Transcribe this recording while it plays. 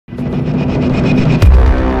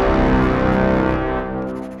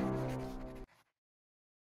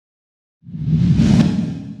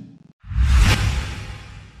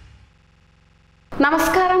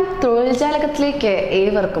തൊഴിൽ ജാലകത്തിലേക്ക്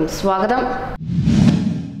ഏവർക്കും സ്വാഗതം.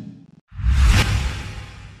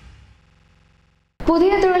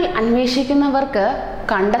 പുതിയ തൊഴിൽ അന്വേഷിക്കുന്നവർക്ക്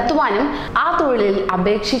കണ്ടെത്തുവാനും ആ തൊഴിലിൽ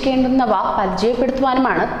അപേക്ഷിക്കേണ്ടുന്നവ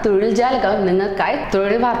പരിചയപ്പെടുത്തുവാനുമാണ് തൊഴിൽ ജാലകം നിങ്ങൾക്കായി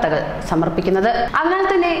തൊഴിൽ വാർത്തകൾ സമർപ്പിക്കുന്നത്. അതിനാൽ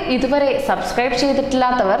തന്നെ ഇതുവരെ സബ്സ്ക്രൈബ്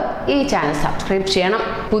ചെയ്തിട്ടില്ലാത്തവർ ഈ ചാനൽ സബ്സ്ക്രൈബ് ചെയ്യണം.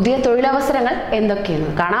 പുതിയ തൊഴിലവസരങ്ങൾ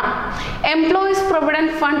എന്തൊക്കെയെന്ന് കാണാം. എംപ്ലോയീസ്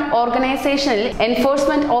പ്രൊവിഡന്റ് ഫണ്ട് ഓർഗനൈസേഷനിൽ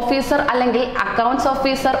എൻഫോഴ്സ്മെന്റ് ഓഫീസർ അല്ലെങ്കിൽ അക്കൗണ്ട്സ്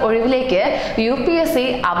ഓഫീസർ ഒഴിവിലേക്ക് UPSC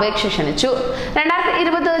അപേക്ഷ ക്ഷണിച്ചു.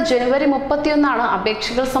 2020 ജനുവരി 31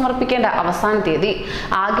 അപേക്ഷകൾ സമർപ്പിക്കേണ്ട അവസാന തീയതി.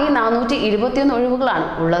 ആകെ 421 ഒഴിവുകളാണ്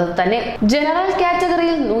ഉള്ളത് തന്നെ. ജനറൽ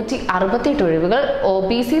കാറ്റഗറിയിൽ 168 ഒഴിവുകൾ,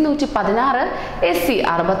 OBC 116, SC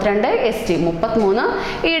 62, ST 33,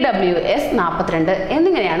 EWS 42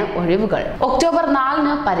 എന്നിങ്ങനെയാണ് ഒഴിവുകൾ. ഒക്ടോബർ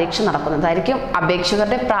 4 പരീക്ഷ നടക്കുന്നതായിരിക്കും.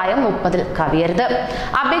 അപേക്ഷകരുടെ പ്രായം 30 കവിയരുത്.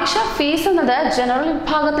 അപേക്ഷാ ഫീസ് എന്നത് ജനറൽ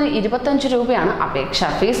വിഭാഗത്തിന് 25 രൂപയാണ് അപേക്ഷാ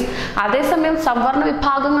ഫീസ്. അതേസമയം സംവരണ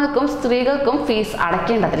വിഭാഗങ്ങൾക്കും സ്ത്രീകൾക്കും ഫീസ്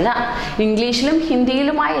അടയ്ക്കേണ്ടതില്ല. ഇംഗ്ലീഷിലും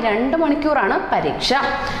ഹിന്ദിയിലുമായി 2 മണിക്കൂറാണ് പരീക്ഷ.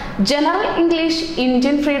 General English,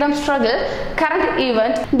 Indian freedom struggle, current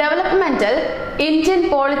event, developmental, Indian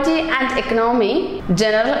polity and economy,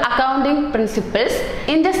 general accounting principles,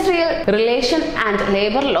 industrial relation and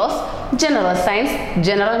labour laws, general science,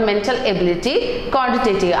 general mental ability,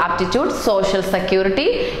 quantitative aptitude, social security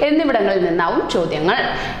എന്നിവിടങ്ങളിൽ നിന്നാവും ചോദ്യങ്ങൾ.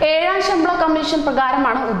 7ാം ശമ്പള കമ്മീഷൻ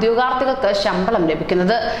പ്രകാരമാണ് ഉദ്യോഗാർത്ഥികൾക്ക് ശമ്പളം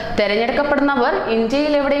ലഭിക്കുന്നത്. തെരഞ്ഞെടുക്കപ്പെടുന്നവർ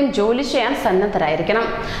ഇന്ത്യയിൽ എവിടെയും ജോലി ചെയ്യാൻ സന്നദ്ധരായിരിക്കണം.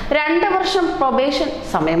 2 വർഷം പ്രൊബേഷൻ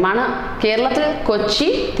സമയമാണ്. കേരളത്തിൽ കൊച്ചി,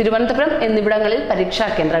 തിരുവനന്തപുരം എന്നിവിടങ്ങളിൽ പരീക്ഷാ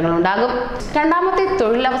കേന്ദ്രങ്ങൾ ഉണ്ടാകും. രണ്ടാമത്തെ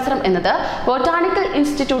തൊഴിലവസരം എന്നത് ബൊട്ടാണിക്കൽ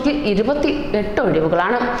ഇൻസ്റ്റിറ്റ്യൂട്ടിൽ 28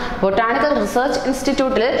 ഒഴിവുകളാണ്. ബൊട്ടാണിക്കൽ റിസർച്ച്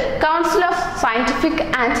ഇൻസ്റ്റിറ്റ്യൂട്ടിൽ council of scientific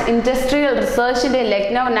and industrial റിസർച്ചിന്റെ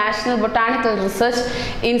Lucknow national botanical research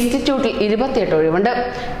ഇൻസ്റ്റിറ്റ്യൂട്ടിൽ 28 ഒഴിവുണ്ട്.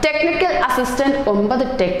 Technical assistant 9,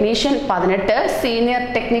 technician 18, senior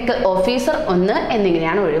technical officer 1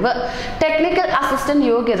 എന്നിങ്ങനെയാണ് ഒഴിവ്. ടെക്നിക്കൽ അസിസ്റ്റന്റ്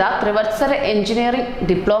യോഗ്യത ത്രിവത്സര എഞ്ചിനീയറിംഗ്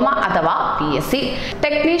ഡിപ്ലോമ അഥവാ PSc.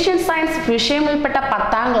 ടെക്നീഷ്യൻ സയൻസ് വിഷയം ഉൾപ്പെട്ട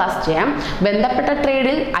 10ാം ക്ലാസ് ചെയ്യാം. ബന്ധപ്പെട്ട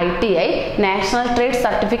ട്രേഡിൽ ITI, നാഷണൽ ട്രേഡ്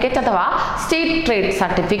സർട്ടിഫിക്കറ്റ് അഥവാ സ്റ്റേറ്റ് ട്രേഡ്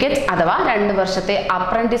സർട്ടിഫിക്കറ്റ് അഥവാ 2 വർഷത്തെ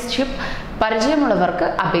അപ്രന്റീസ്ഷിപ്പ് പരിചയമുള്ളവർക്ക്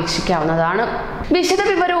അപേക്ഷിക്കാവുന്നതാണ്. വിശദ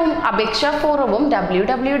വിവരവും അപേക്ഷാ ഫോറവും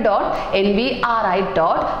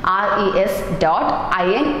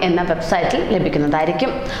www.nbri.res.in എന്ന വെബ്സൈറ്റിൽ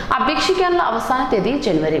ലഭിക്കുന്നതായിരിക്കും. അപേക്ഷിക്കാനുള്ള അവസാന തീയതി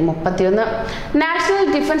ജനുവരി 31. National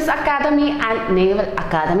defence academy and naval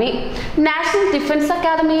academy. National defence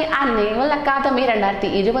academy and naval academy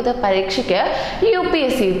 2020 പരീക്ഷയ്ക്ക്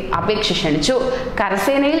UPSC അപേക്ഷ ക്ഷണിച്ചു.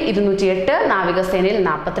 കരസേനയിൽ 208, നാവികസേനയിൽ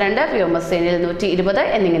 42, വ്യോമസേനയിൽ 120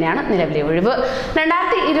 എന്നിങ്ങനെയാണ് നിലവിലെ ഒഴിവ്.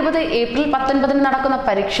 2020 ഏപ്രിൽ 19 നടക്കുന്ന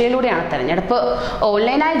പരീക്ഷയിലൂടെയാണ് തെരഞ്ഞെടുപ്പ്.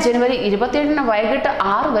 ഓൺലൈനായി ജനുവരി 27 വൈകിട്ട്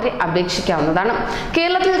 6 വരെ അപേക്ഷിക്കാവുന്നതാണ്.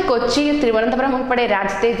 കേരളത്തിൽ കൊച്ചി, തിരുവനന്തപുരം ഉൾപ്പെടെ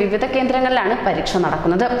രാജ്യത്തെ വിവിധ കേന്ദ്രങ്ങളിലാണ് പരീക്ഷ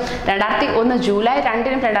നടക്കുന്നത്. 2001 ജൂലൈ 2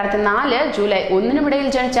 2004 ജൂലൈ 1 ഇടയിൽ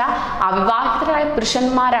ജനിച്ച അവിവാഹിതരായ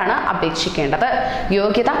പുരുഷന്മാരാണ് അപേക്ഷിക്കേണ്ടത്.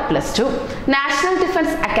 യോഗ്യത +2. നാഷണൽ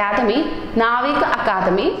ഡിഫൻസ് അക്കാദമി, നാവിക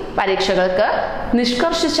അക്കാദമി പരീക്ഷകൾക്ക്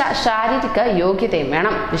നിഷ്കർഷിച്ച ശാരീരിക യോഗ്യതയും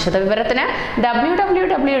വേണം. വിശദവിവരത്തിന്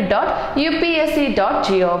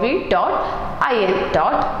www.upsc.gov.in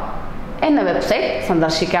എന്ന വെബ്സൈറ്റ്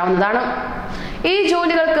സന്ദർശിക്കാവുന്നതാണ്. ഈ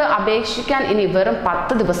ജോലികൾക്ക് അപേക്ഷിക്കാൻ ഇനി വെറും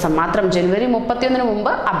 10 ദിവസം മാത്രം. ജനുവരി 31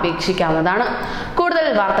 മുമ്പ് അപേക്ഷിക്കാവുന്നതാണ്. കൂടുതൽ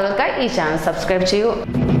വാർത്തകൾക്കായി ഈ ചാനൽ സബ്സ്ക്രൈബ് ചെയ്യൂ.